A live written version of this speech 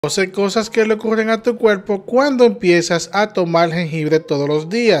12 cosas que le ocurren a tu cuerpo cuando empiezas a tomar jengibre todos los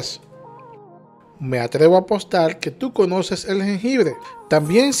días. Me atrevo a apostar que tú conoces el jengibre.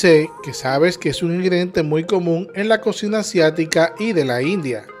 También sé que sabes que es un ingrediente muy común en la cocina asiática y de la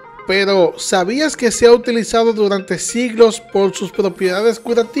India. Pero, ¿sabías que se ha utilizado durante siglos por sus propiedades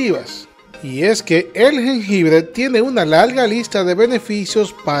curativas? Y es que el jengibre tiene una larga lista de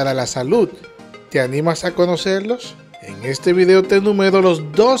beneficios para la salud. ¿Te animas a conocerlos? En este video te enumero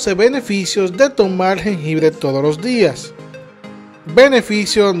los 12 beneficios de tomar jengibre todos los días.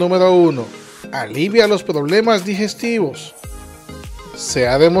 Beneficio número 1. Alivia los problemas digestivos. Se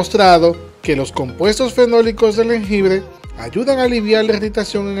ha demostrado que los compuestos fenólicos del jengibre ayudan a aliviar la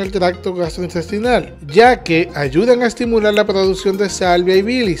irritación en el tracto gastrointestinal, ya que ayudan a estimular la producción de salvia y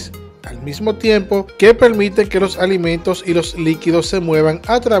bilis, al mismo tiempo que permiten que los alimentos y los líquidos se muevan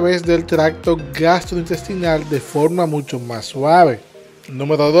a través del tracto gastrointestinal de forma mucho más suave.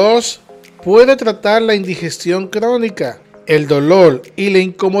 Número 2. Puede tratar la indigestión crónica. El dolor y la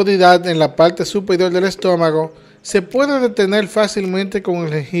incomodidad en la parte superior del estómago se puede detener fácilmente con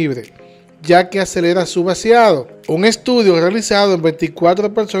el jengibre, ya que acelera su vaciado. Un estudio realizado en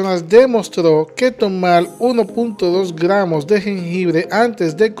 24 personas demostró que tomar 1.2 gramos de jengibre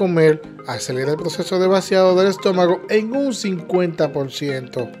antes de comer acelera el proceso de vaciado del estómago en un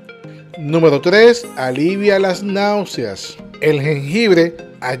 50%. Número 3. Alivia las náuseas. El jengibre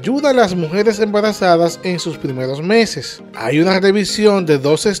ayuda a las mujeres embarazadas en sus primeros meses. Hay una revisión de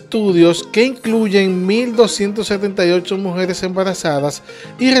 2 estudios que incluyen 1.278 mujeres embarazadas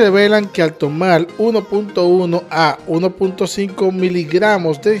y revelan que al tomar 1.1 a 1.5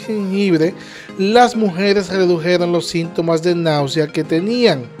 miligramos de jengibre, las mujeres redujeron los síntomas de náusea que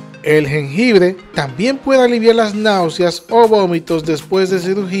tenían. El jengibre también puede aliviar las náuseas o vómitos después de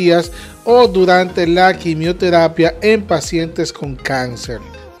cirugías o durante la quimioterapia en pacientes con cáncer.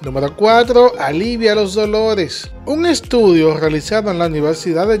 Número 4. Alivia los dolores. Un estudio realizado en la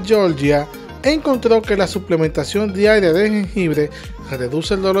Universidad de Georgia encontró que la suplementación diaria de jengibre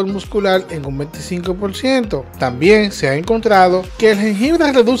reduce el dolor muscular en un 25%. También se ha encontrado que el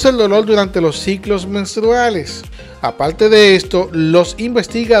jengibre reduce el dolor durante los ciclos menstruales. Aparte de esto, los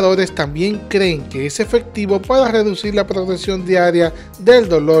investigadores también creen que es efectivo para reducir la progresión diaria del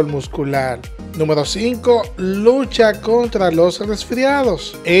dolor muscular. Número 5. Lucha contra los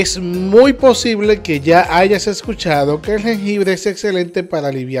resfriados. Es muy posible que ya hayas escuchado que el jengibre es excelente para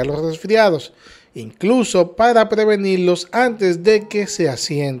aliviar los resfriados, incluso para prevenirlos antes de que se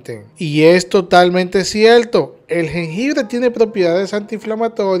asienten. Y es totalmente cierto. El jengibre tiene propiedades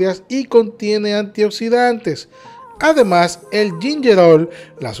antiinflamatorias y contiene antioxidantes. Además, el gingerol,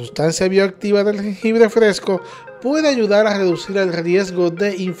 la sustancia bioactiva del jengibre fresco, puede ayudar a reducir el riesgo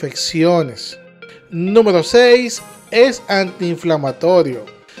de infecciones. Número 6. Es antiinflamatorio.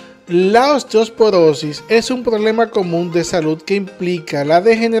 La osteoporosis es un problema común de salud que implica la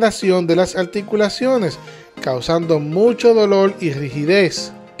degeneración de las articulaciones, causando mucho dolor y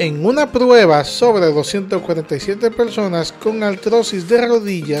rigidez. En una prueba sobre 247 personas con artrosis de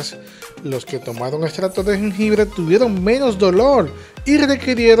rodillas, los que tomaron extracto de jengibre tuvieron menos dolor y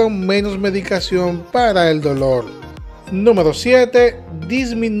requirieron menos medicación para el dolor. Número 7.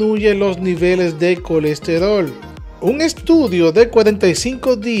 Disminuye los niveles de colesterol. Un estudio de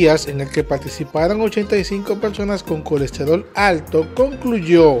 45 días en el que participaron 85 personas con colesterol alto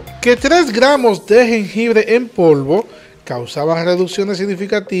concluyó que 3 gramos de jengibre en polvo causaban reducciones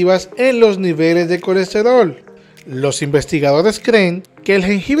significativas en los niveles de colesterol. Los investigadores creen que el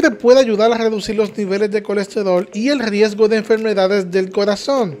jengibre puede ayudar a reducir los niveles de colesterol y el riesgo de enfermedades del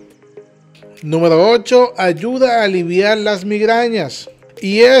corazón. Número 8. Ayuda a aliviar las migrañas.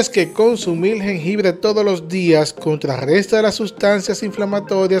 Y es que consumir jengibre todos los días contrarresta las sustancias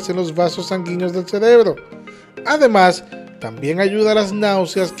inflamatorias en los vasos sanguíneos del cerebro. Además, también ayuda a las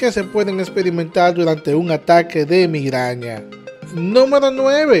náuseas que se pueden experimentar durante un ataque de migraña. Número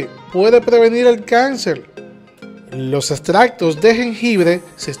 9. Puede prevenir el cáncer. Los extractos de jengibre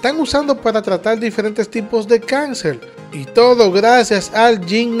se están usando para tratar diferentes tipos de cáncer, y todo gracias al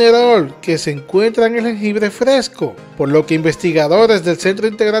gingerol que se encuentra en el jengibre fresco, por lo que investigadores del Centro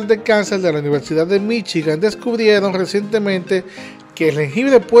Integral de Cáncer de la Universidad de Michigan descubrieron recientemente que el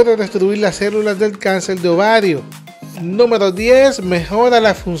jengibre puede destruir las células del cáncer de ovario. Número 10. Mejora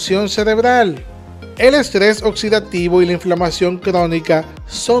la función cerebral. El estrés oxidativo y la inflamación crónica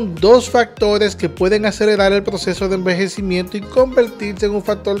son 2 factores que pueden acelerar el proceso de envejecimiento y convertirse en un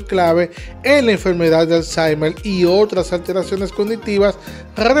factor clave en la enfermedad de Alzheimer y otras alteraciones cognitivas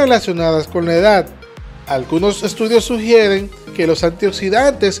relacionadas con la edad. Algunos estudios sugieren que los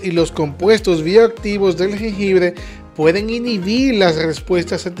antioxidantes y los compuestos bioactivos del jengibre pueden inhibir las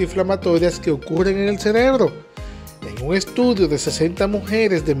respuestas antiinflamatorias que ocurren en el cerebro. En un estudio de 60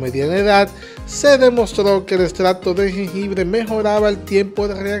 mujeres de mediana edad, se demostró que el extracto de jengibre mejoraba el tiempo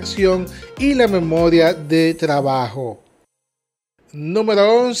de reacción y la memoria de trabajo.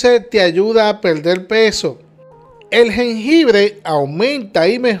 Número 11. Te ayuda a perder peso. El jengibre aumenta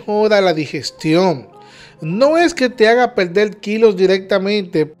y mejora la digestión. No es que te haga perder kilos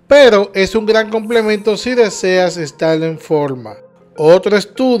directamente, pero es un gran complemento si deseas estar en forma. Otro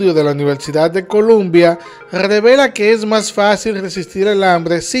estudio de la Universidad de Columbia revela que es más fácil resistir el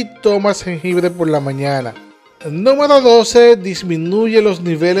hambre si tomas jengibre por la mañana. Número 12. Disminuye los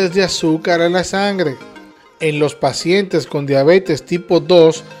niveles de azúcar en la sangre. En los pacientes con diabetes tipo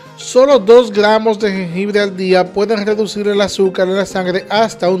 2, solo 2 gramos de jengibre al día pueden reducir el azúcar en la sangre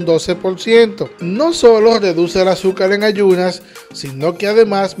hasta un 12%. No solo reduce el azúcar en ayunas, sino que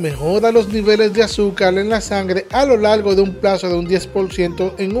además mejora los niveles de azúcar en la sangre a lo largo de un plazo de un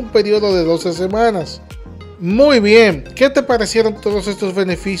 10% en un periodo de 12 semanas. Muy bien, ¿qué te parecieron todos estos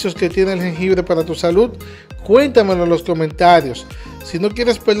beneficios que tiene el jengibre para tu salud? Cuéntamelo en los comentarios. Si no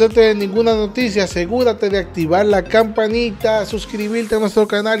quieres perderte ninguna noticia, asegúrate de activar la campanita, suscribirte a nuestro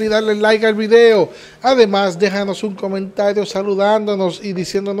canal y darle like al video. Además, déjanos un comentario saludándonos y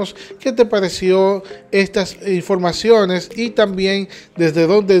diciéndonos qué te pareció estas informaciones y también desde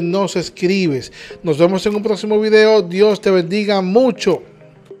dónde nos escribes. Nos vemos en un próximo video. Dios te bendiga mucho.